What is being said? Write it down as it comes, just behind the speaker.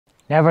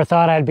Never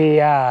thought I'd be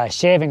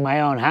shaving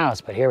my own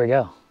house, but here we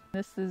go.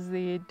 This is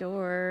the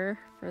door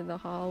for the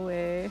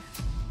hallway.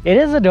 It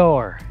is a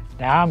door.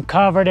 Now I'm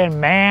covered in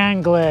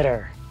man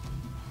glitter.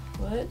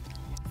 What?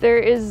 There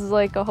is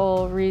like a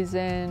whole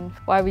reason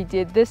why we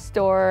did this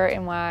door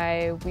and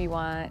why we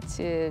want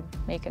to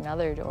make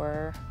another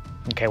door.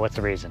 Okay, what's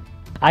the reason?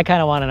 I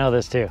kind of want to know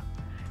this too.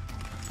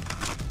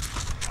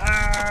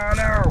 Oh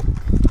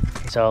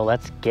no! So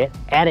let's get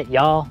at it,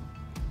 y'all.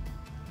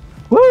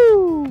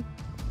 Woo!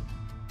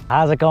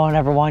 How's it going,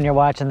 everyone? You're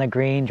watching the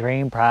Green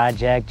Dream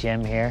Project.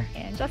 Jim here.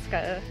 And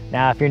Jessica.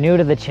 Now, if you're new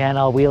to the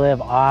channel, we live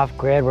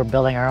off-grid. We're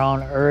building our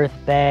own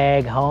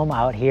Earthbag home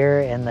out here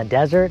in the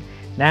desert.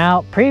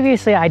 Now,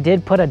 previously I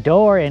did put a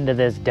door into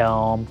this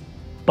dome,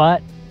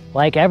 but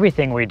like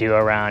everything we do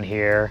around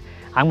here,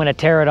 I'm gonna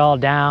tear it all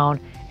down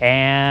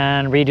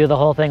and redo the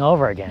whole thing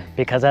over again,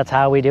 because that's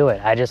how we do it.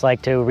 I just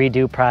like to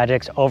redo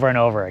projects over and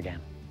over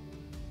again.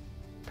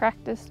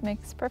 Practice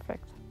makes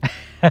perfect.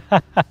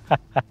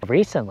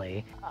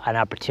 Recently, an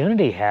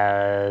opportunity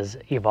has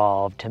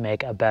evolved to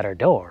make a better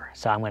door,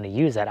 so I'm going to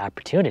use that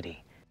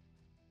opportunity.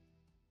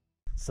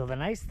 So the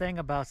nice thing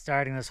about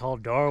starting this whole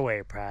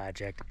doorway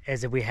project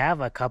is that we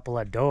have a couple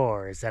of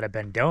doors that have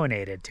been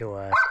donated to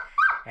us,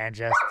 and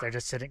they're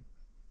just sitting,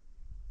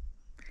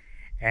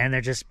 and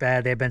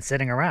they've been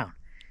sitting around.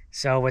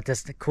 So with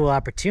this cool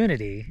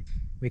opportunity,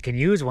 we can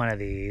use one of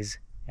these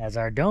as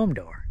our dome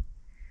door.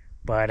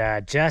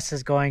 But Jess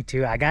is going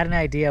to, I got an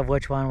idea of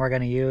which one we're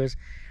going to use,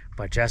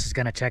 but Jess is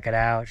going to check it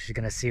out. She's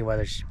going to see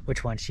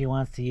which one she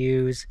wants to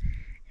use,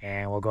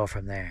 and we'll go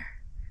from there.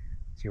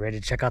 So you ready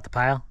to check out the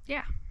pile?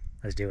 Yeah.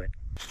 Let's do it.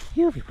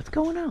 Yuvi, what's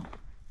going on?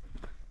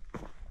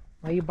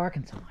 Why are you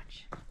barking so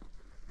much?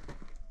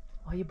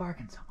 Why are you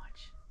barking so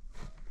much?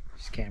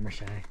 She's camera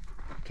shy.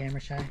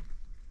 Camera shy?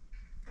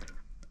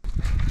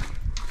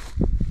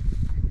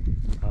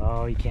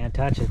 Oh, you can't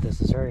touch it.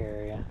 This is her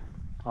area.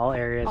 All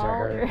areas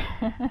are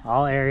her.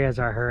 All areas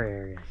are her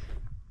areas.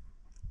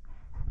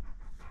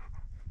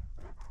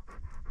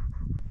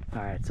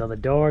 All right, so the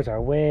doors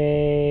are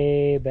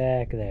way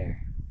back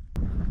there.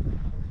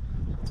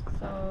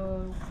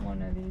 So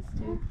one of these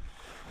two?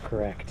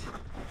 Correct.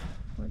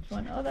 Which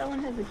one? Oh, that one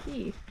has a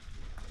key.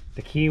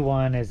 The key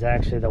one is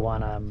actually the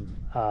one I'm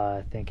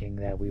thinking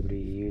that we would be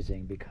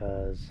using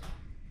because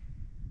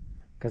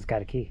it's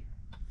got a key.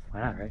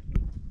 Why not,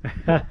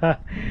 right?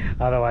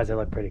 Otherwise, they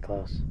look pretty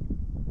close.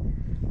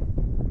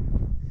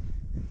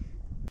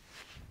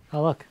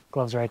 Oh, look,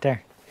 gloves right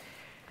there.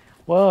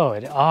 Whoa!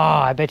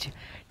 I bet you.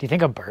 Do you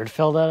think a bird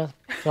filled up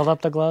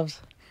the gloves?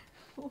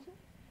 Do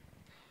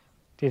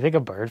you think a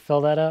bird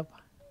filled that up?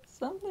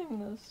 Something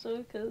must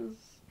have, because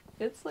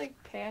it's like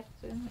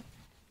packed in.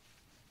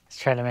 It's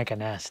trying to make a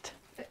nest.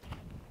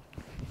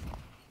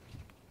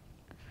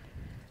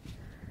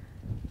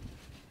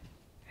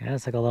 Yeah,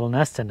 it's like a little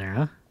nest in there,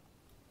 huh?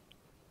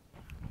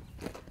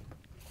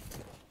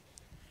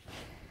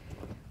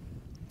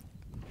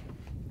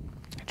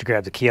 Did you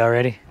grab the key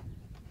already?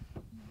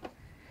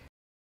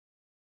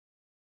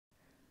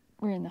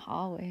 We're in the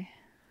hallway.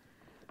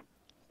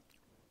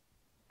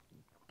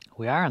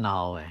 We are in the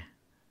hallway.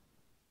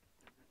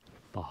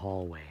 The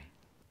hallway.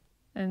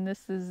 And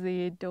this is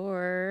the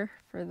door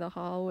for the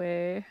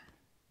hallway.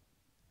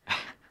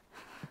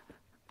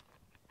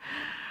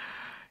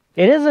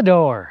 It is a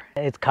door.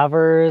 It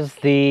covers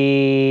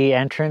the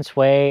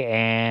entranceway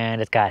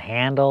and it's got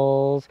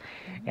handles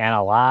and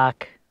a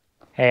lock.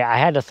 Hey, I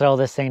had to throw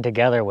this thing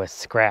together with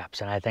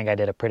scraps, and I think I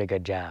did a pretty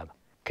good job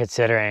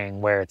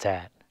considering where it's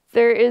at.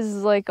 There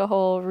is like a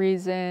whole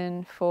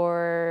reason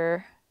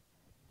for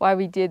why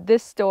we did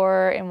this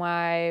door and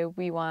why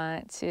we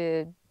want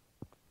to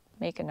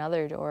make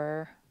another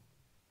door.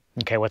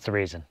 Okay, what's the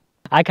reason?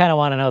 I kind of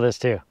want to know this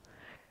too.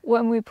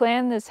 When we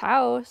planned this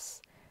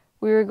house,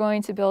 we were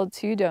going to build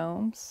 2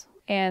 domes,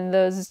 and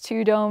those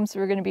 2 domes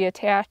were going to be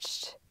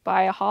attached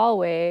by a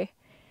hallway,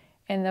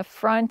 and the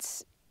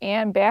front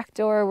and back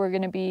door were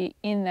going to be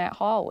in that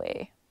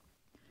hallway.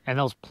 And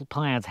those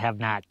plans have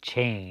not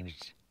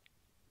changed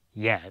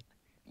yet.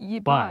 Yeah,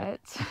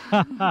 but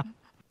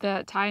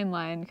that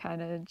timeline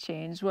kind of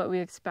changed what we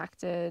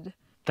expected.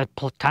 The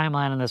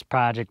timeline on this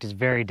project is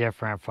very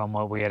different from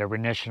what we had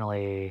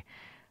initially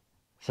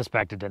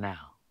suspected to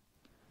now.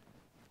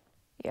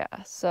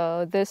 Yeah,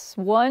 so this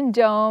one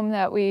dome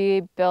that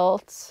we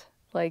built,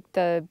 like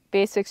the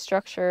basic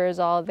structure is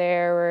all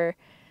there. We're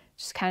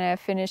just kind of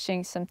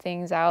finishing some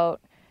things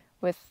out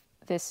with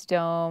this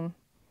dome.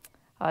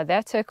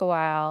 That took a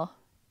while.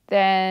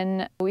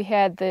 Then we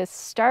had the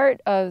start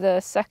of the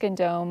second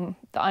dome,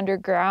 the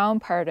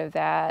underground part of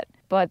that.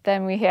 But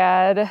then we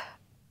had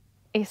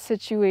a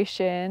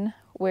situation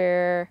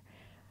where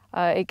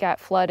it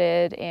got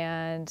flooded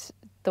and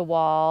the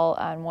wall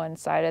on one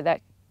side of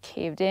that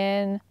caved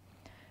in.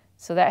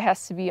 So that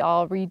has to be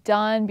all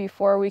redone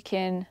before we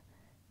can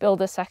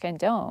build a second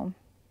dome.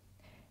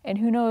 And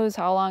who knows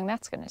how long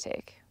that's going to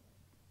take.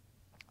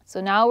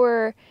 So now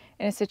we're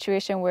in a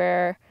situation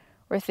where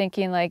we're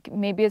thinking like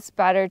maybe it's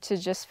better to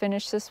just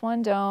finish this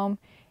one dome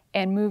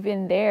and move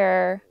in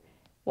there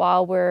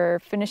while we're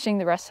finishing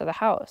the rest of the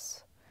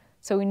house.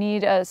 So we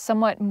need a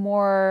somewhat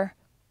more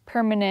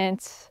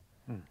permanent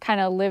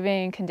kind of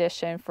living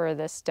condition for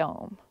this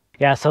dome.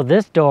 Yeah, so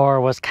this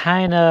door was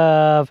kind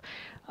of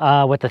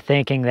with the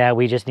thinking that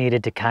we just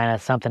needed to kind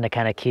of something to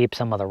kind of keep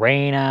some of the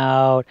rain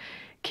out,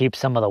 keep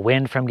some of the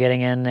wind from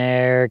getting in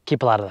there,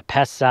 keep a lot of the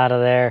pests out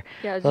of there.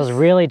 Yeah, so it was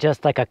really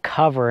just like a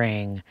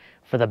covering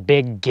for the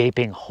big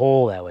gaping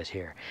hole that was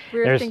here. We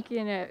were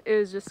thinking it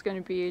was just going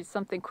to be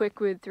something quick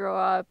we'd throw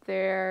up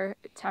there,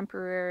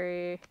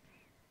 temporary,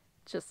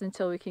 just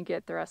until we can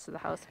get the rest of the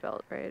house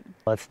built, right?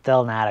 Well, it's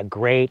still not a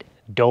great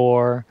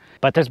door,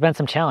 but there's been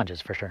some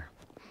challenges for sure.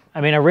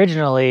 I mean,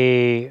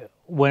 originally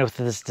with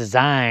this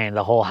design,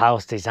 the whole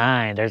house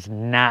design, there's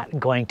not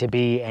going to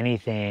be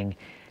anything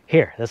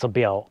here. This will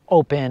be an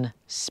open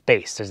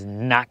space. There's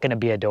not going to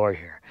be a door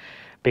here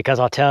because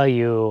I'll tell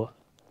you,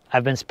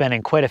 I've been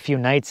spending quite a few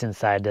nights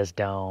inside this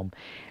dome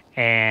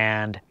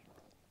and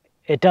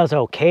it does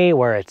okay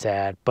where it's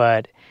at,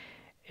 but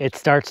it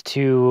starts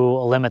to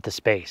limit the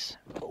space.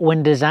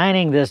 When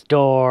designing this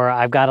door,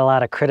 I've got a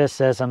lot of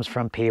criticisms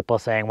from people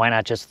saying, why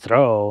not just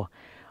throw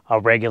a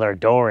regular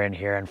door in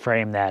here and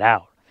frame that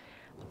out?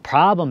 The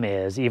problem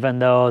is, even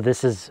though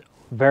this is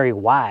very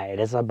wide,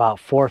 it's about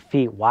 4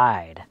 feet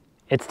wide.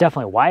 It's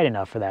definitely wide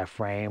enough for that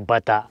frame,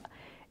 but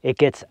it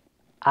gets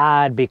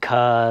odd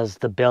because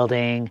the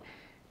building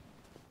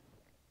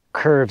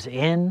curves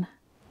in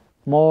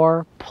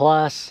more,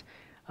 plus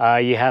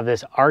you have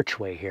this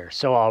archway here.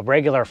 So a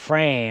regular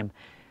frame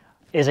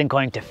isn't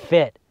going to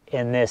fit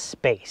in this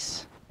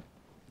space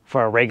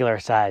for a regular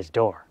sized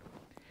door.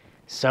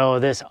 So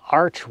this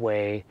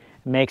archway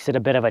makes it a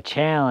bit of a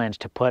challenge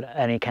to put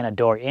any kind of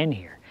door in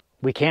here.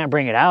 We can't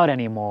bring it out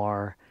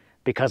anymore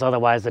because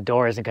otherwise the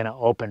door isn't going to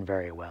open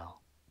very well.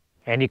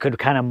 And you could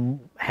kind of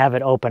have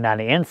it open on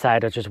the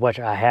inside, which is what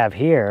I have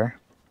here,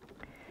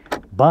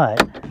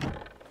 but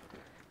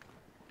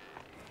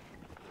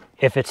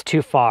if it's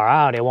too far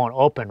out, it won't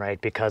open right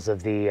because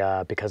of the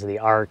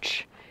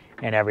arch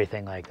and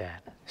everything like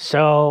that.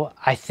 So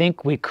I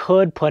think we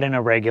could put in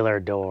a regular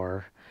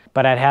door,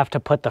 but I'd have to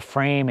put the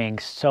framing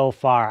so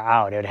far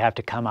out. It would have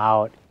to come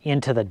out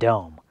into the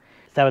dome.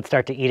 That would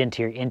start to eat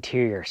into your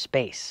interior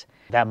space.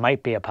 That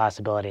might be a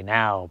possibility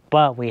now,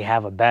 but we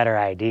have a better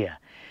idea.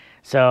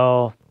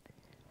 So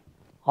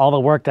all the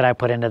work that I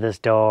put into this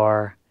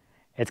door,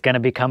 it's going to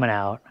be coming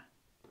out,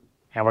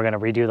 and we're going to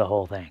redo the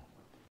whole thing.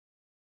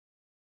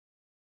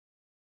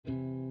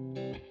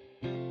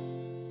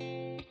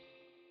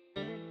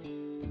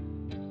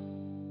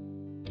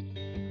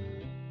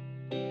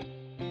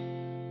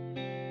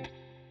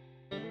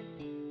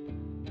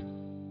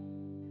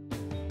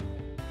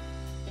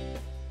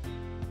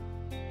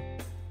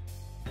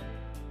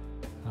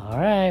 All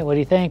right, what do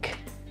you think?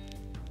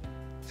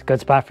 It's a good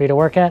spot for you to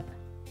work at?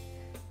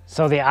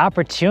 So the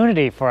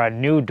opportunity for a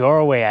new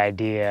doorway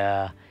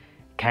idea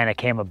kind of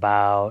came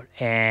about,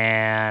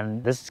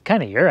 and this is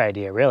kind of your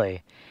idea,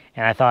 really.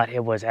 And I thought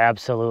it was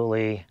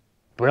absolutely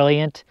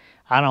brilliant.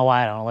 I don't know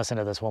why I don't listen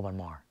to this woman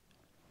more.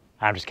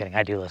 I'm just kidding.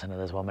 I do listen to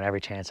this woman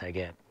every chance I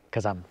get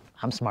because I'm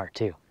smart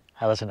too.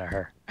 I listen to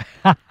her.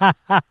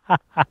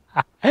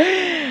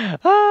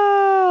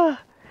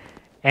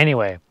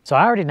 Anyway, so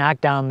I already knocked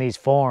down these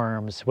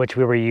forms, which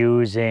we were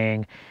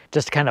using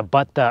just to kind of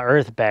butt the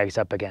earth bags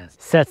up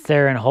against. Sits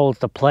there and holds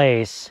the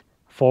place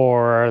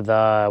for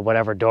the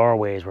whatever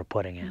doorways we're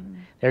putting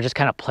in. They're just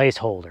kind of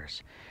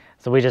placeholders.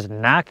 So we just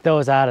knocked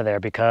those out of there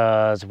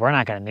because we're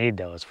not going to need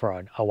those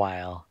for a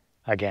while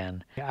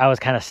again. I was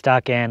kind of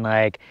stuck in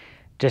like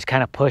just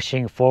kind of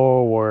pushing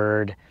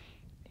forward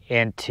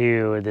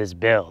into this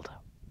build.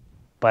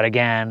 But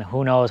again,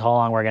 who knows how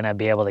long we're going to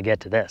be able to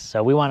get to this.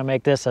 So we want to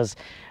make this as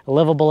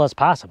livable as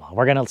possible.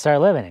 We're going to start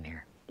living in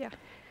here. Yeah.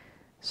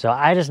 So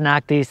I just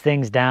knocked these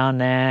things down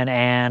then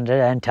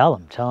and tell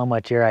them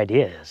what your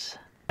idea is.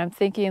 I'm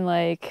thinking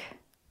like,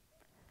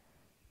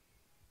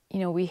 you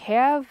know, we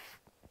have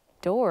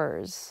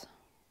doors,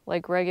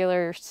 like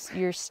regular,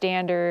 your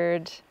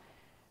standard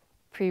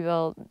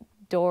pre-built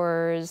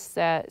doors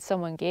that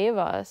someone gave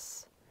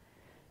us.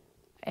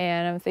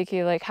 And I'm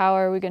thinking like, how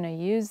are we going to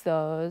use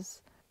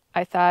those?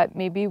 I thought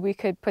maybe we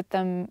could put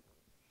them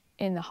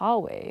in the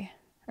hallway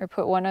or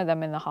put one of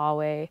them in the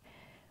hallway.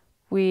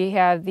 We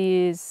have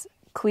these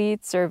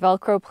cleats or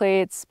Velcro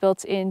plates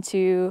built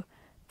into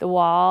the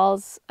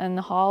walls and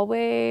the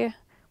hallway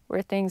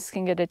where things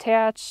can get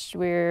attached.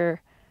 We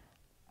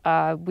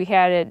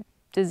had it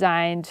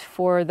designed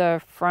for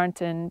the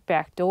front and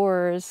back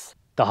doors.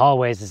 The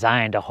hallway is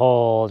designed to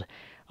hold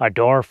a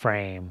door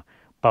frame,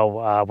 but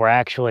we're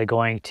actually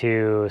going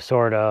to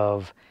sort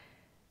of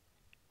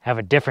have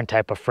a different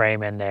type of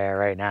frame in there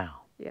right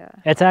now. Yeah.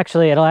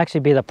 It'll actually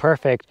be the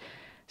perfect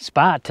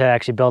spot to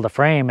actually build a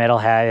frame.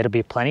 It'll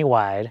be plenty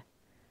wide,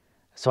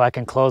 so I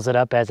can close it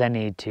up as I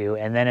need to,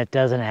 and then I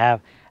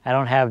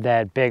don't have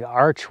that big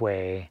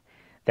archway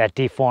that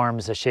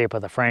deforms the shape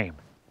of the frame.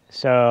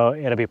 So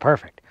it'll be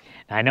perfect.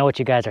 Now, I know what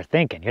you guys are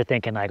thinking. You're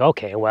thinking like,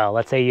 okay, well,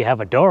 let's say you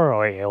have a door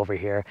over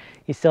here.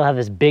 You still have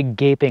this big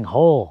gaping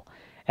hole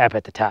up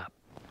at the top.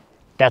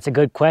 That's a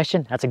good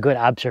question. That's a good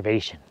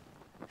observation.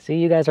 See,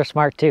 you guys are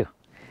smart too.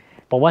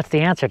 But what's the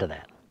answer to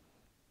that?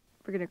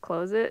 We're gonna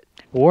close it.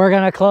 We're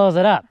gonna close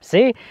it up.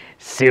 See,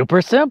 super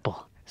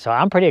simple. So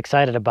I'm pretty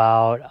excited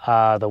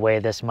about the way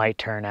this might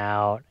turn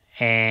out.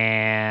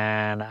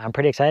 And I'm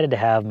pretty excited to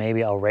have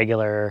maybe a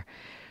regular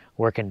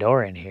working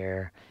door in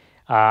here.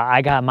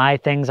 I got my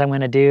things I'm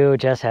gonna do,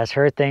 Jess has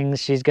her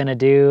things she's gonna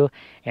do,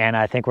 and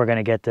I think we're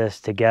gonna get this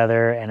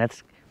together and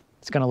it's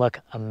gonna look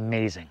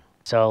amazing.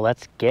 So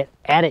let's get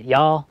at it,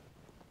 y'all.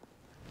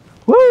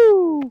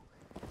 Woo!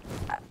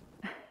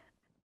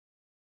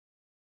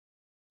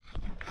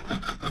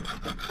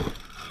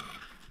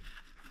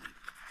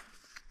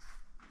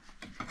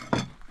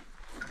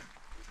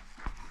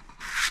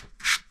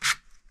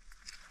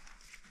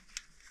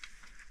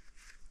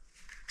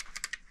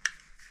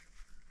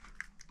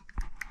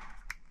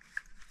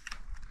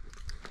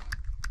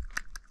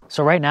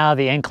 So right now,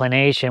 the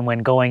inclination when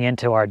going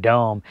into our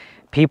dome,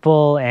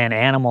 people and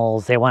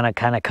animals, they want to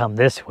kind of come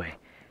this way.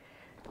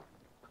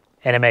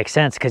 And it makes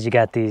sense because you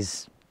got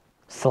these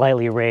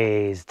slightly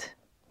raised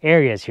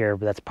areas here,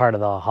 but that's part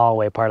of the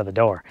hallway, part of the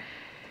door.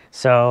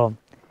 So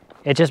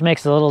it just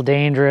makes it a little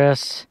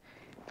dangerous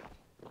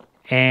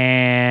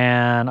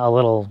and a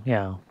little, you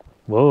know,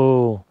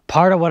 whoa.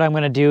 Part of what I'm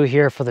going to do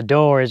here for the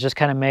door is just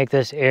kind of make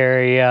this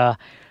area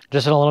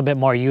just a little bit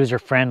more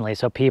user-friendly.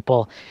 So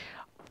people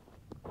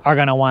are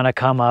going to want to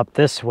come up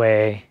this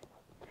way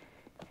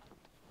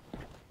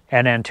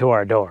and then to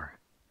our door.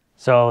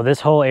 So this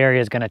whole area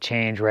is going to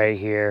change right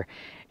here,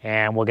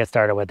 and we'll get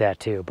started with that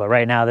too. But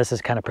right now this is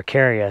kind of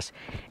precarious,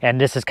 and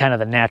this is kind of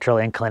the natural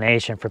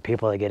inclination for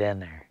people to get in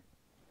there.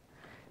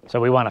 So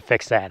we want to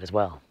fix that as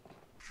well.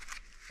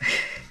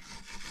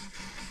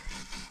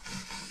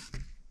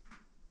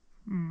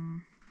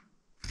 I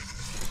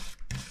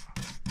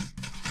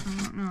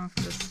don't know if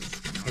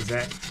this is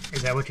gonna...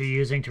 Is that what you're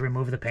using to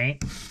remove the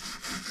paint?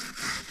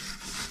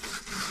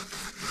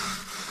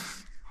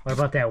 What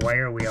about that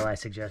wire wheel I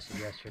suggested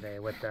yesterday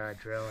with the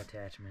drill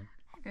attachment?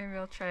 Maybe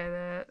I'll try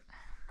that.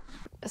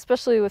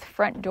 Especially with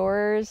front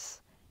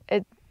doors,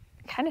 it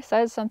kind of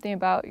says something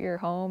about your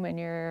home and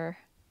your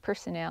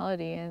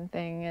personality and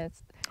thing.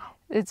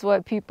 It's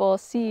what people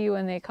see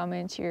when they come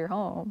into your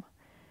home,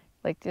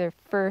 like their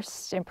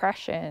first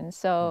impression.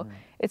 So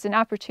it's an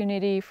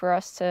opportunity for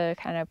us to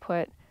kind of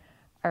put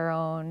our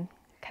own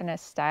kind of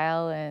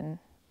style and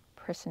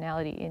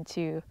personality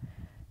into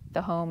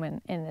the home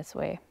in this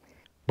way.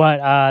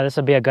 But this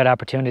will be a good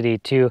opportunity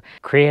to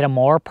create a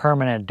more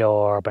permanent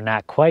door, but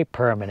not quite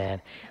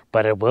permanent,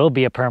 but it will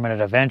be a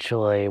permanent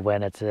eventually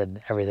when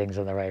everything's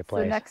in the right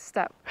place. The next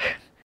step.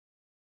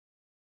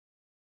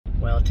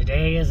 Well,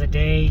 today is a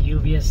day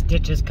Uvia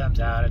Stitches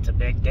comes out. It's a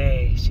big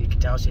day. She can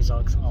tell she's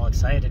all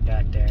excited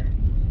back there.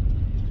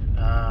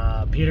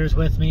 Peter's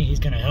with me. He's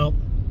going to help.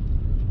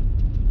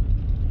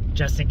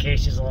 Just in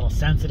case she's a little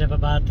sensitive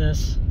about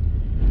this.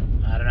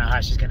 I don't know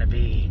how she's going to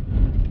be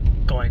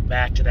going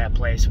back to that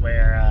place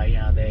where, you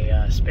know, they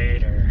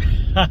spayed her.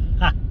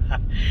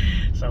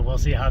 So we'll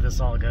see how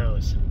this all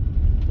goes.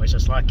 Wish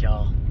us luck,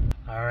 y'all.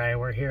 All right,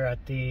 we're here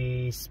at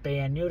the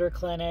spay and neuter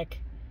clinic.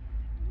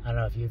 I don't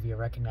know if Uvia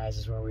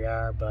recognizes where we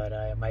are, but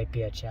it might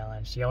be a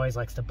challenge. She always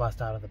likes to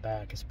bust out of the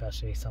back,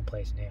 especially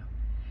someplace new.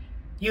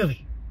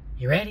 Uvie,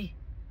 you ready?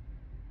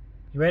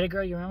 You ready,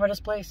 girl? You remember this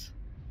place?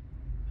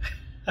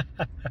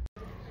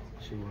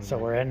 So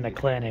we're in the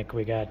clinic.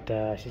 We got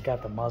she's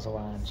got the muzzle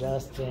on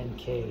just in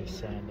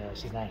case, and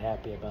she's not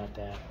happy about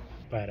that.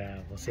 But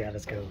we'll see how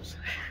this goes.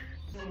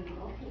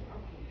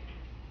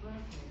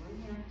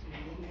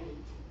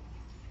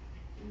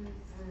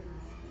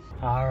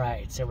 All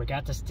right, so we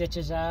got the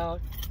stitches out.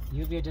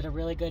 Uvia did a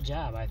really good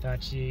job. I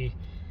thought she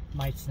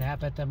might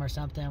snap at them or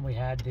something. We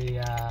had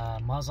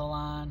the muzzle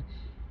on,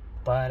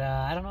 but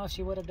I don't know if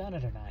she would have done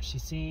it or not. She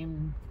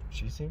seemed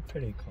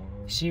pretty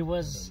calm. She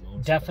was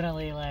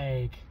definitely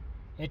like,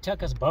 it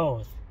took us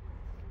both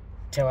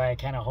to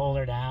like kind of hold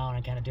her down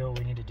and kind of do what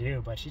we need to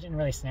do, but she didn't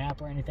really snap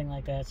or anything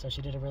like that, so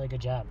she did a really good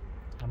job.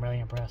 I'm really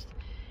impressed.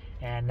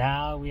 And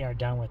now we are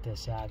done with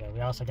this saga. We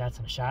also got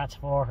some shots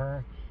for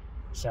her,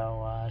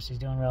 so she's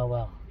doing real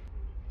well.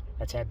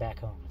 Let's head back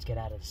home. Let's get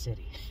out of the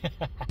city.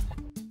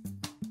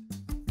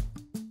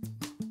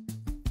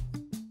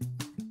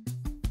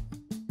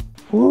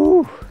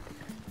 Woo!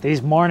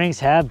 These mornings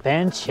have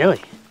been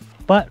chilly,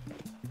 but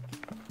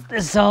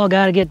this is all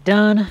got to get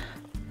done.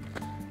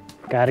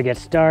 Got to get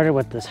started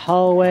with this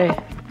hallway.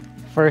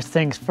 First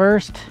things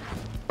first,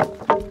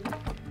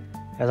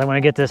 as I'm going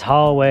to get this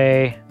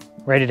hallway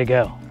ready to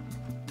go.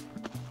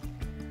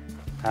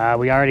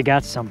 We already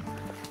got some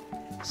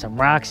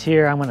rocks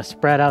here. I'm going to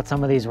spread out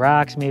some of these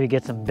rocks, maybe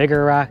get some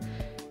bigger rock,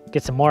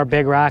 get some more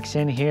big rocks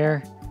in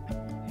here,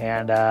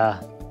 and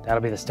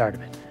that'll be the start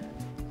of it.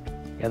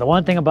 Yeah, the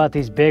one thing about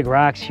these big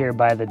rocks here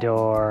by the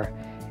door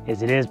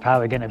is it is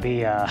probably going to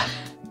be a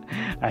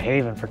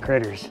haven for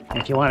critters.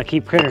 If you want to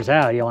keep critters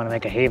out, you want to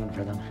make a haven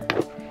for them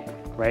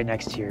right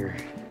next to your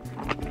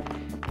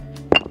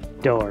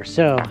door.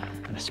 So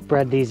I'm going to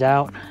spread these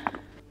out,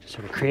 just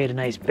sort of create a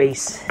nice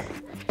base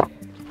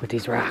with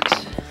these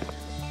rocks.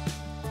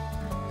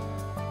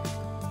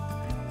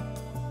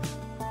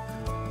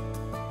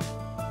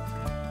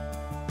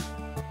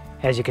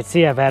 As you can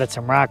see, I've added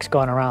some rocks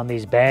going around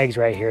these bags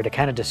right here to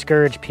kind of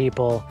discourage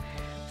people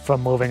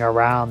from moving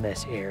around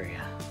this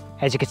area.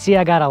 As you can see,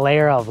 I got a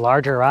layer of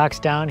larger rocks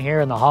down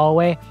here in the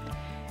hallway,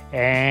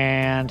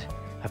 and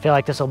I feel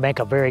like this will make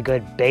a very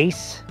good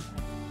base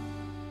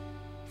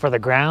for the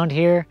ground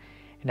here.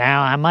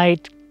 Now I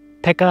might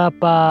pick up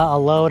a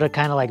load of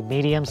kind of like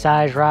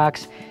medium-sized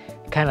rocks,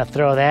 kind of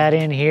throw that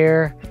in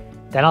here.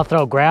 Then I'll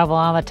throw gravel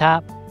on the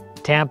top,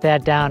 tamp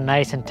that down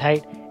nice and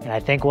tight, and I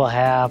think we'll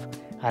have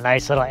a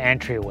nice little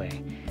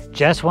entryway.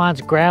 Jess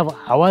wants gravel.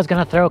 I was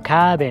gonna throw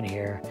cob in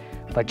here,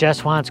 but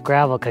Jess wants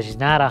gravel because she's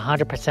not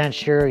 100%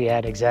 sure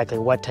yet exactly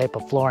what type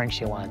of flooring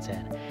she wants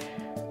in.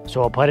 So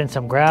we'll put in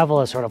some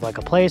gravel as sort of like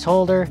a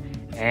placeholder,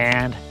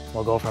 and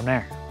we'll go from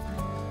there.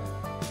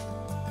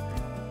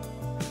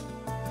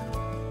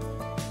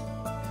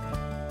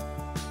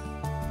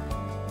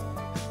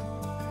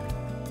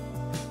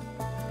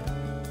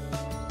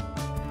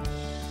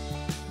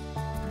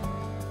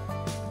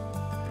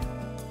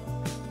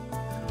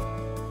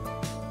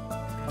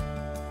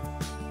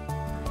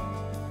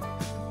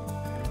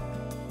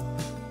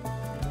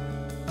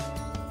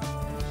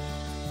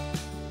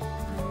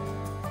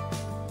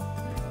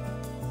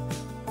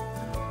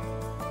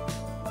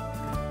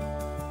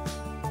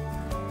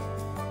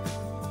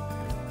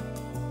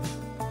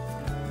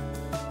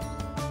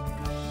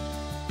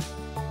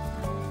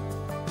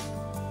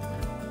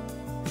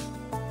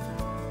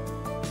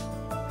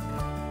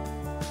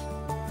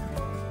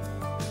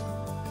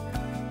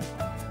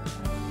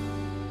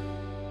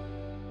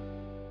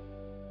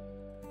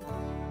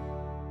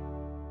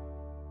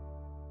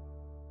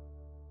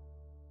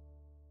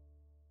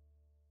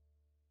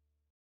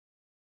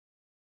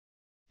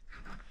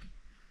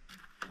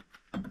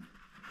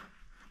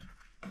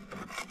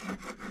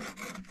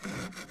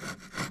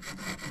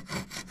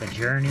 The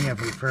journey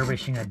of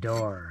refurbishing a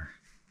door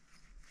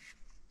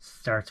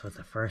starts with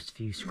the first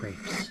few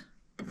scrapes.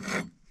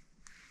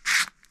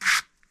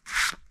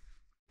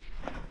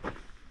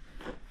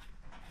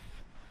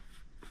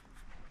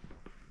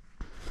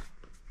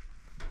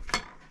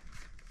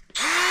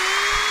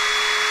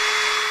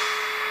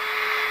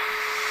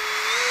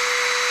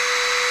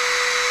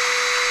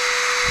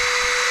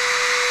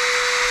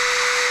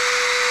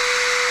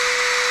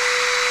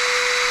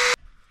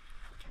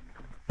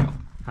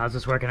 How's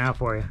this working out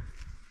for you?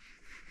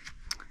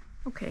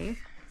 Okay.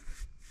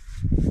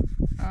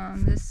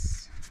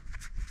 This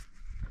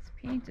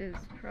paint is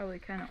probably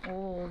kind of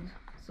old,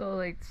 so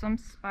like some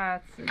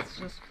spots it's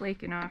just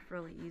flaking off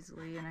really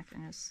easily, and I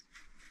can just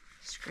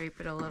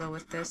scrape it a little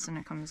with this and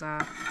it comes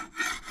off.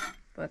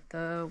 But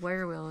the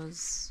wire wheel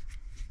is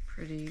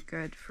pretty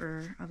good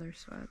for other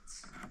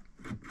spots.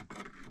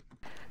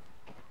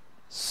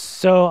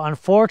 So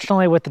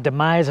unfortunately, with the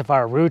demise of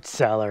our root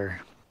cellar,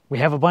 we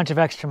have a bunch of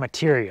extra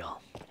material.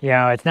 You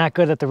know, it's not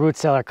good that the root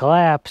cellar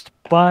collapsed,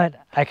 but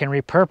I can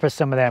repurpose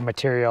some of that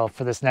material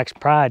for this next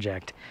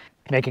project,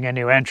 making a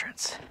new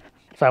entrance.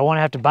 So I won't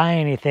have to buy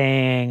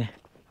anything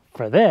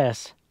for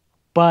this,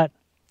 but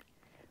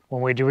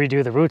when we do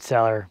redo the root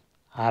cellar,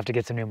 I'll have to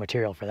get some new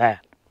material for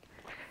that.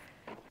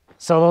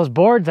 So those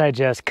boards I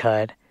just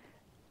cut,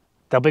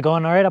 they'll be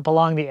going right up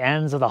along the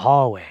ends of the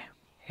hallway.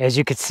 As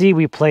you can see,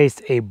 we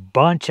placed a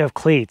bunch of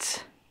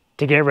cleats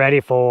to get ready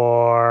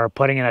for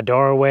putting in a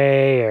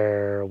doorway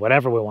or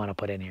whatever we want to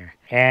put in here.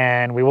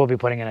 And we will be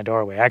putting in a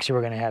doorway. Actually,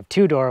 we're going to have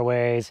two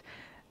doorways.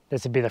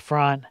 This would be the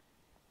front,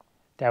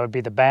 that would be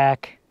the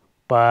back,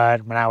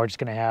 but now we're just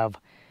going to have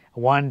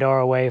one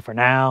doorway for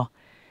now.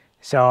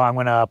 So I'm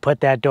going to put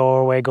that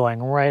doorway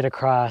going right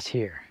across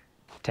here.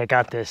 Take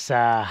out this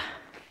other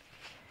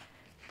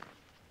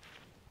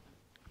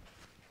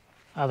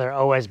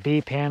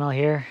OSB panel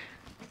here.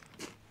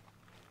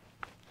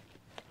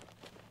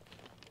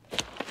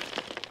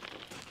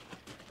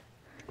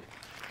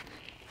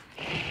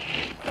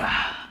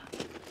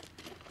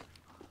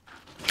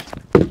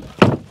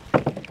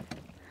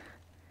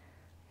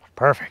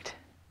 Perfect.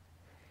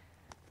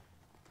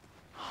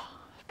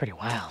 It's pretty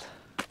wild.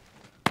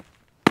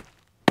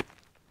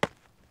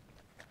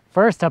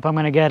 First up, I'm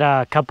going to get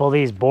a couple of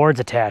these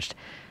boards attached.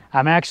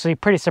 I'm actually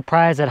pretty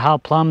surprised at how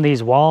plumb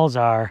these walls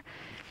are,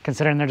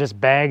 considering they're just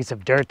bags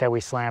of dirt that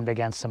we slammed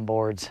against some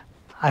boards.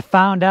 I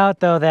found out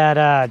though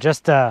that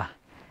just like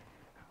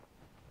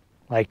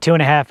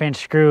 2.5-inch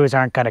screws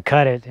aren't going to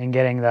cut it in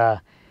getting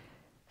the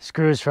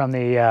screws from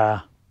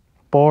the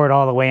board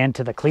all the way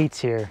into the cleats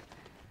here.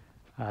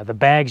 The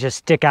bags just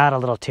stick out a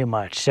little too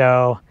much,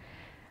 so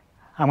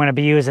I'm going to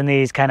be using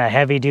these kind of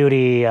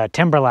heavy-duty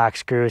timber lock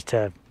screws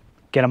to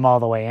get them all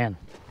the way in.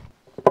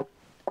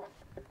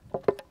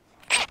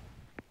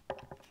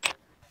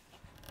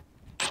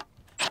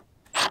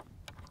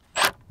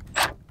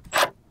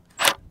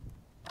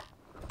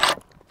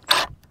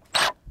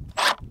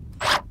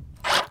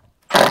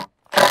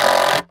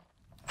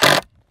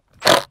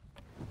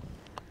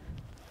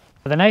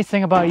 The nice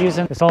thing about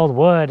using this old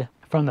wood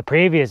from the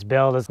previous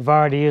build is we've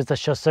already used the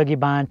Shosugi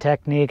bond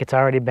technique. It's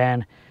already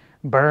been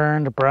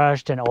burned,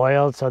 brushed, and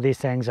oiled, so these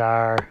things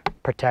are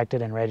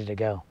protected and ready to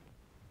go.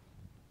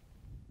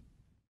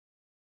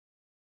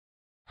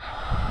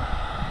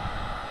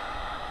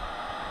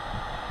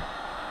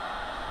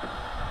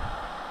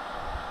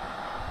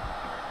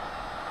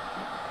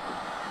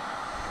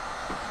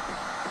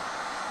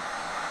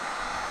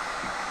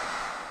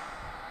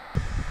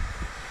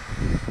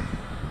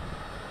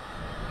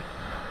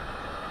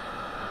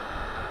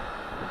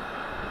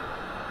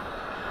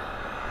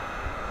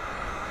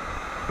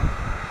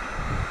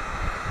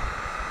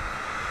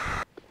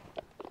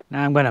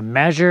 Now I'm gonna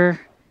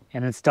measure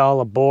and install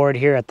a board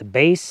here at the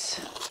base.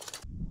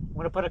 I'm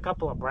gonna put a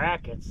couple of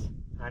brackets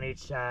on each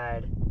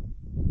side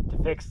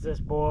to fix this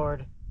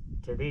board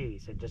to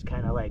these and just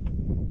kind of like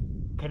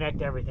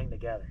connect everything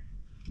together.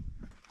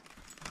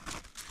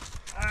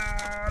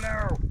 Oh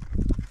no!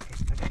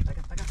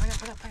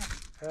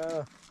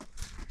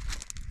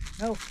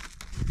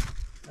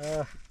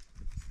 No.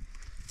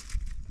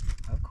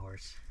 Of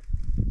course.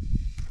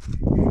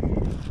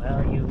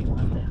 Well, you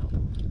want to help. You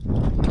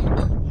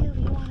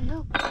want to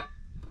help?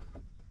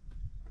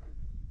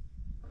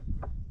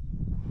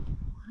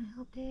 Want to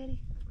help, Daddy?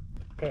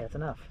 Okay, that's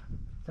enough.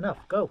 That's enough.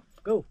 Go,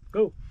 go,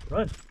 go.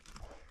 Run.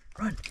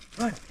 Run,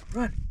 run,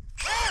 run.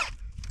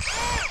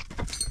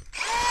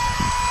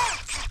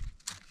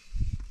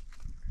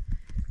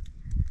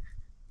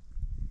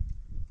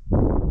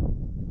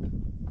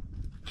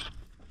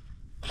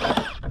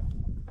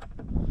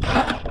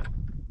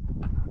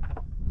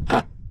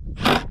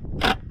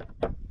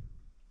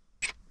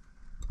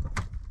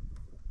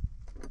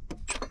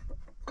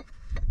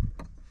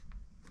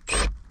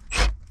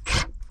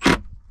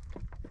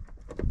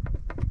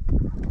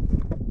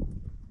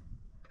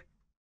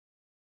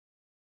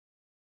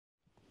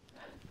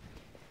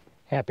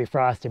 Happy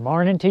frosty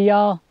morning to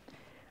y'all.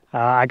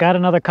 I got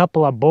another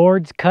couple of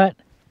boards cut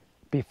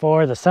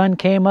before the sun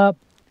came up,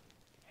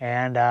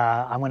 and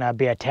I'm going to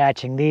be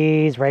attaching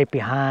these right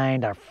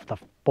behind the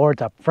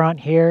boards up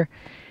front here,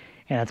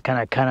 and it's going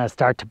to kind of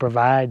start to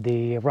provide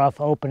the rough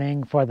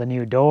opening for the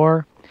new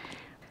door.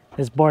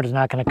 This board is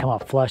not going to come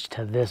up flush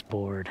to this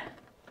board.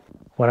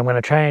 What I'm going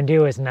to try and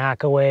do is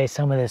knock away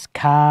some of this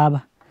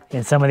cob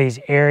in some of these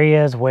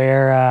areas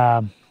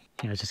where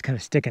it's just kind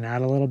of sticking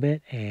out a little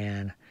bit,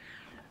 and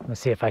let's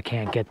see if I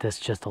can't get this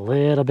just a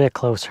little bit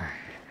closer.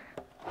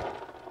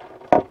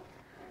 Oh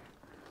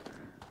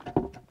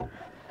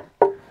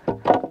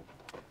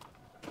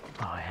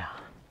yeah.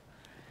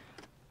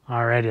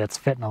 Alrighty, that's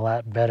fitting a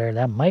lot better.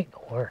 That might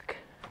work.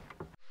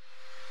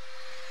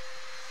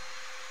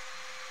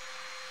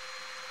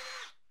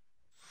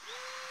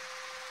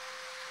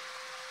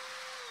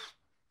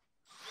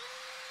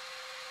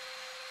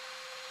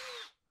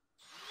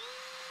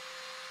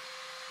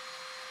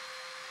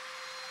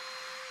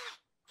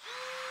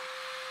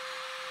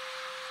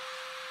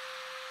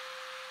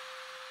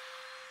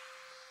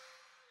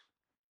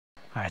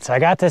 All right, so I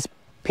got this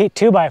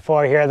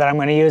 2x4 here that I'm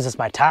going to use as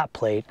my top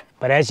plate,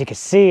 but as you can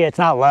see, it's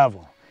not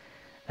level.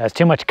 There's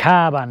too much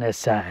cob on this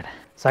side.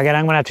 So I'm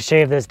going to have to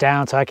shave this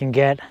down so I can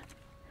get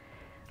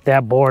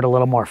that board a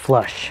little more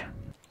flush.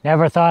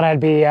 Never thought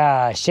I'd be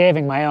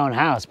shaving my own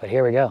house, but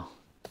here we go.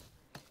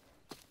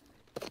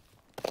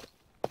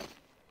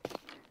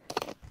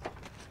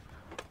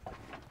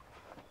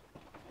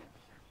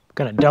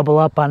 Gonna double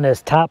up on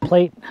this top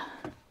plate.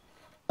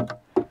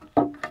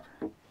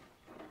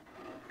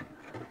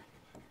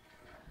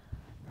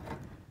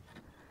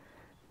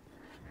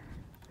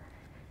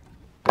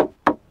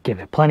 Give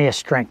it plenty of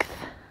strength.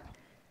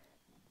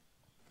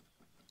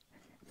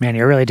 Man,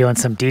 you're really doing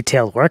some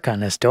detailed work on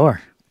this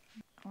door.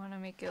 I want to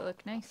make it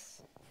look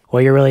nice.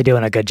 Well, you're really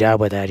doing a good job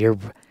with that.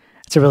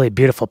 It's a really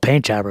beautiful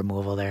paint job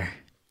removal there.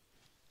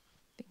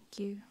 Thank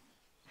you.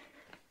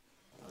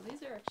 Well,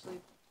 these are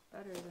actually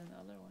better than the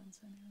other ones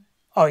anyway.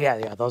 Oh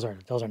yeah, those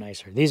are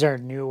nicer. These are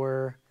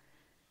newer,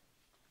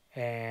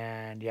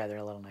 and yeah, they're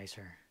a little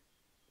nicer.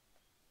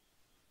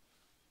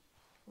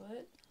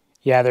 What?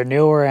 Yeah, they're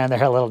newer and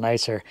they're a little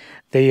nicer.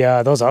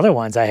 Those other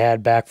ones I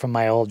had back from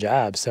my old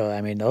job, so I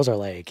mean those are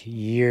like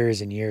years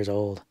and years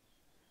old.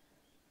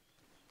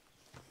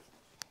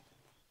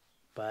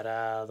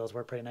 But those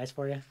work pretty nice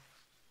for you?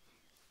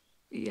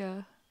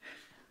 Yeah.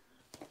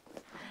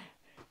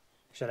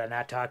 Should I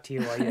not talk to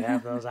you while you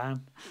have those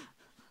on?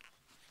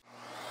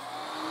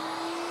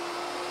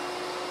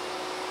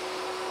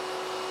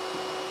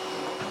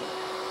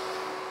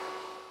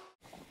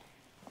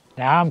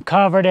 Now I'm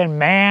covered in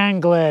man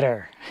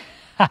glitter.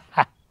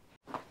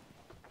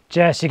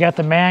 Jess, you got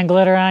the man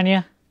glitter on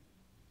you?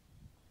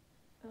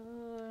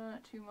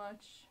 Not too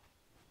much.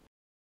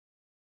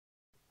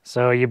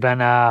 So you've been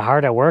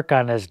hard at work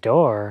on this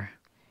door.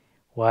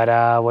 What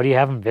do you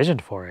have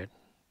envisioned for it?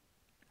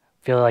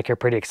 Feel like you're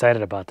pretty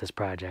excited about this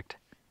project.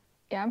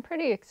 Yeah, I'm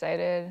pretty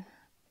excited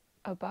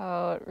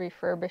about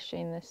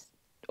refurbishing this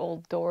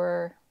old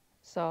door.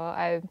 So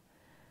I've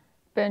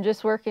been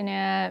just working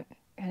at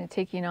kind of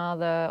taking all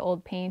the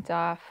old paint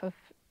off of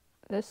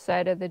this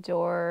side of the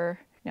door.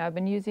 Now I've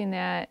been using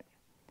the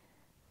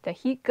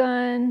heat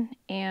gun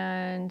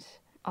and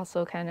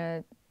also kind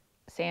of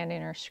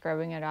sanding or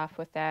scrubbing it off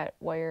with that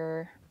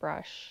wire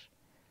brush.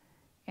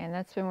 And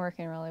that's been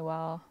working really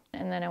well.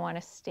 And then I want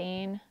to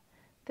stain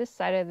this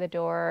side of the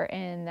door,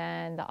 and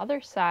then the other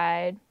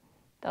side,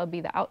 that'll be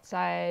the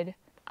outside,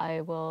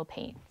 I will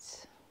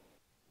paint.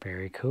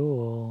 Very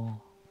cool.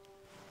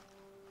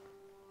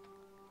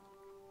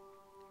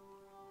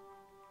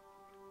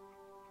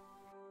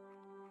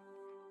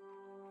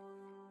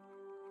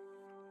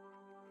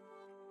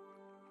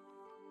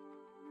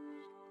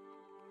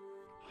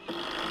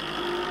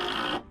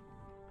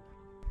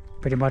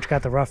 pretty much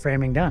got the rough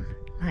framing done.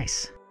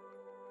 Nice.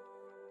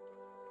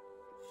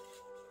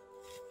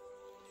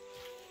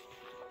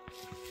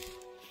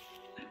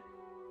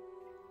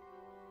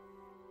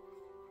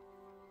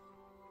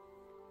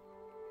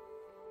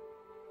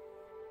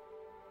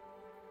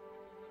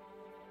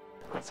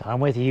 So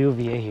I'm with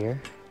Yuvia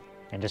here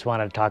and just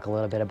wanted to talk a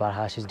little bit about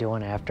how she's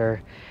doing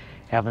after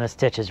having the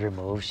stitches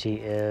removed. She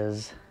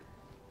is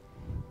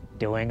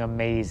doing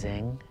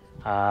amazing.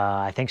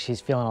 I think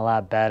she's feeling a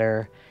lot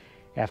better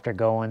after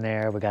going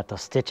there. We got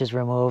those stitches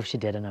removed. She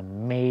did an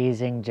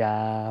amazing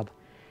job,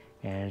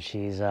 and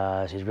she's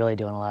really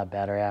doing a lot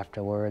better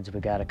afterwards.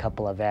 We got a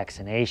couple of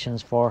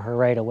vaccinations for her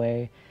right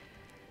away.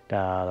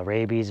 The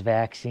rabies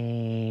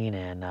vaccine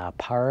and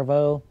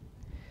parvo.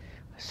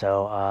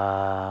 So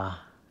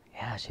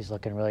yeah, she's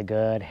looking really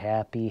good,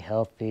 happy,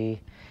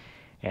 healthy,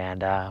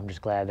 and I'm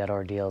just glad that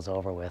ordeal's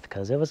over with,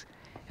 because it was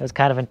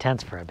kind of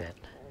intense for a bit.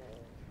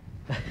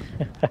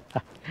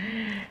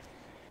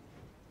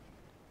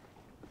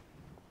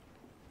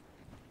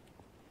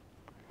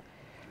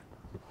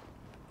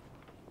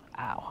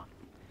 Ow.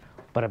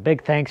 But a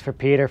big thanks for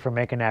Peter for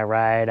making that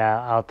ride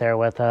out there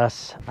with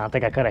us. I don't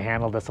think I could have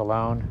handled this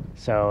alone,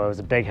 so it was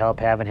a big help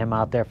having him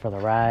out there for the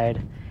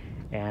ride.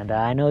 And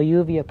I know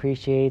Yuvia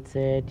appreciates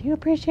it. Do you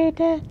appreciate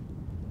that?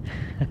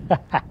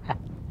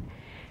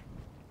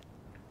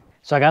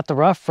 So I got the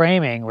rough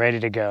framing ready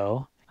to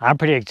go. I'm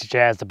pretty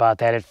jazzed about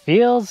that. It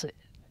feels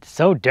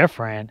so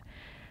different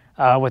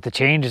with the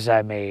changes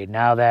I made.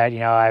 Now that, you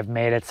know, I've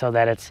made it so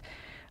that it's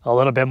a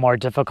little bit more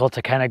difficult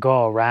to kind of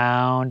go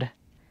around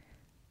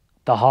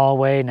the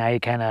hallway. Now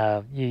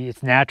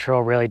it's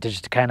natural really to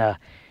just kind of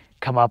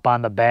come up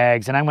on the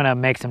bags. And I'm gonna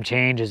make some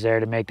changes there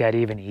to make that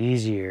even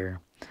easier.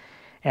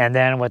 And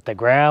then with the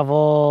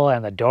gravel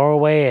and the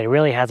doorway, it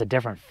really has a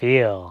different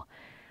feel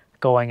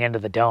going into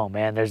the dome,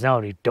 man. There's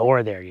no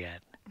door there yet.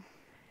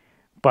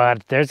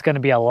 But there's gonna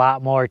be a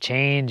lot more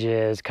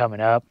changes coming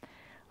up.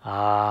 You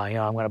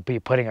know, I'm gonna be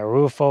putting a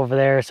roof over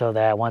there so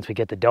that once we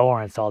get the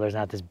door installed, there's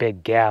not this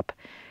big gap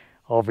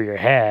over your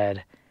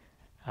head.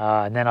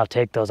 And then I'll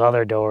take those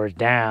other doors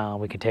down.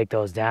 We can take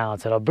those down.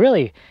 So it'll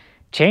really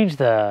change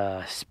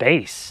the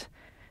space,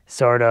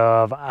 sort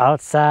of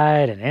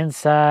outside and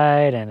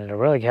inside, and it'll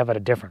really have it a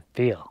different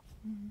feel.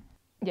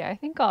 Yeah, I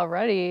think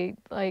already,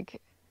 like,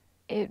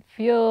 it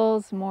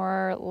feels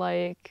more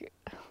like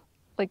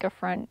a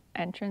front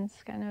entrance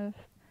kind of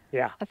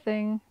a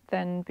thing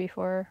than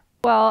before.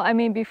 Well, I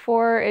mean,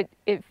 before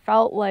it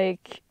felt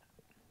like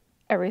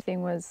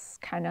everything was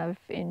kind of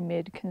in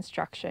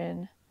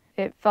mid-construction.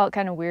 It felt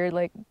kind of weird,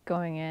 like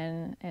going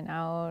in and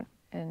out,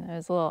 and it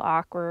was a little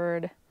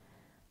awkward.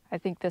 I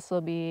think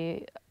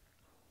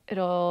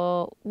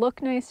it'll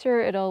look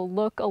nicer, it'll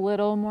look a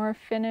little more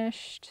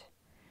finished,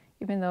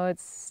 even though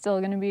it's still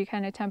going to be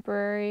kind of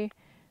temporary,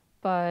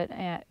 but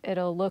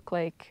it'll look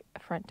like a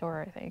front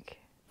door, I think.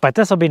 But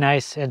this will be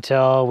nice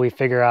until we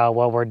figure out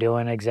what we're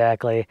doing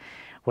exactly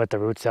with the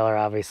root cellar.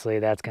 Obviously,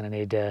 that's going to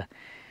need to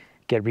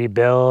get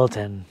rebuilt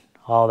and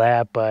all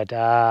that, but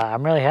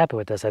I'm really happy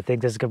with this. I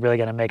think this is really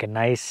going to make a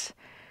nice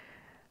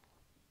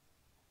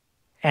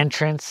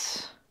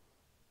entrance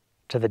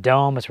to the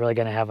dome. It's really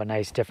going to have a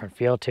nice different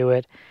feel to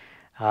it.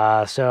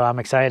 So I'm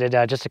excited.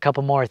 Just a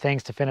couple more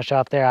things to finish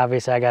off there.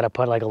 Obviously, I got to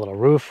put like a little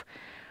roof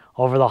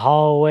over the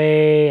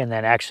hallway and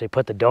then actually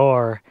put the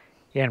door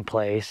in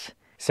place.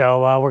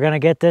 So we're going to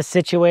get this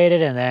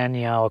situated, and then,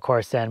 you know, of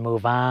course, then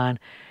move on.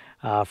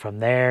 From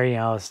there, you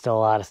know, still a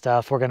lot of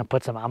stuff. I'm going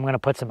to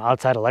put some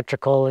outside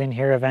electrical in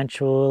here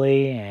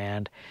eventually,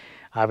 and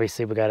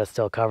obviously we got to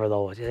still cover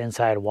those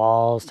inside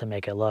walls to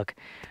make it look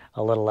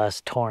a little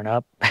less torn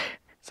up.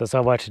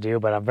 So much to do,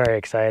 but I'm very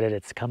excited.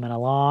 It's coming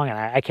along, and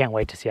I can't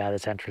wait to see how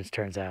this entrance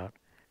turns out.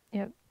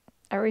 Yep.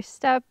 Every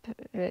step,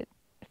 it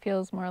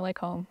feels more like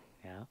home.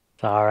 Yeah.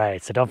 All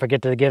right, so don't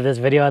forget to give this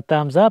video a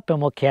thumbs up,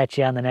 and we'll catch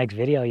you on the next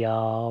video,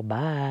 y'all.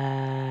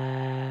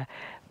 Bye.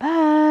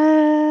 Bye.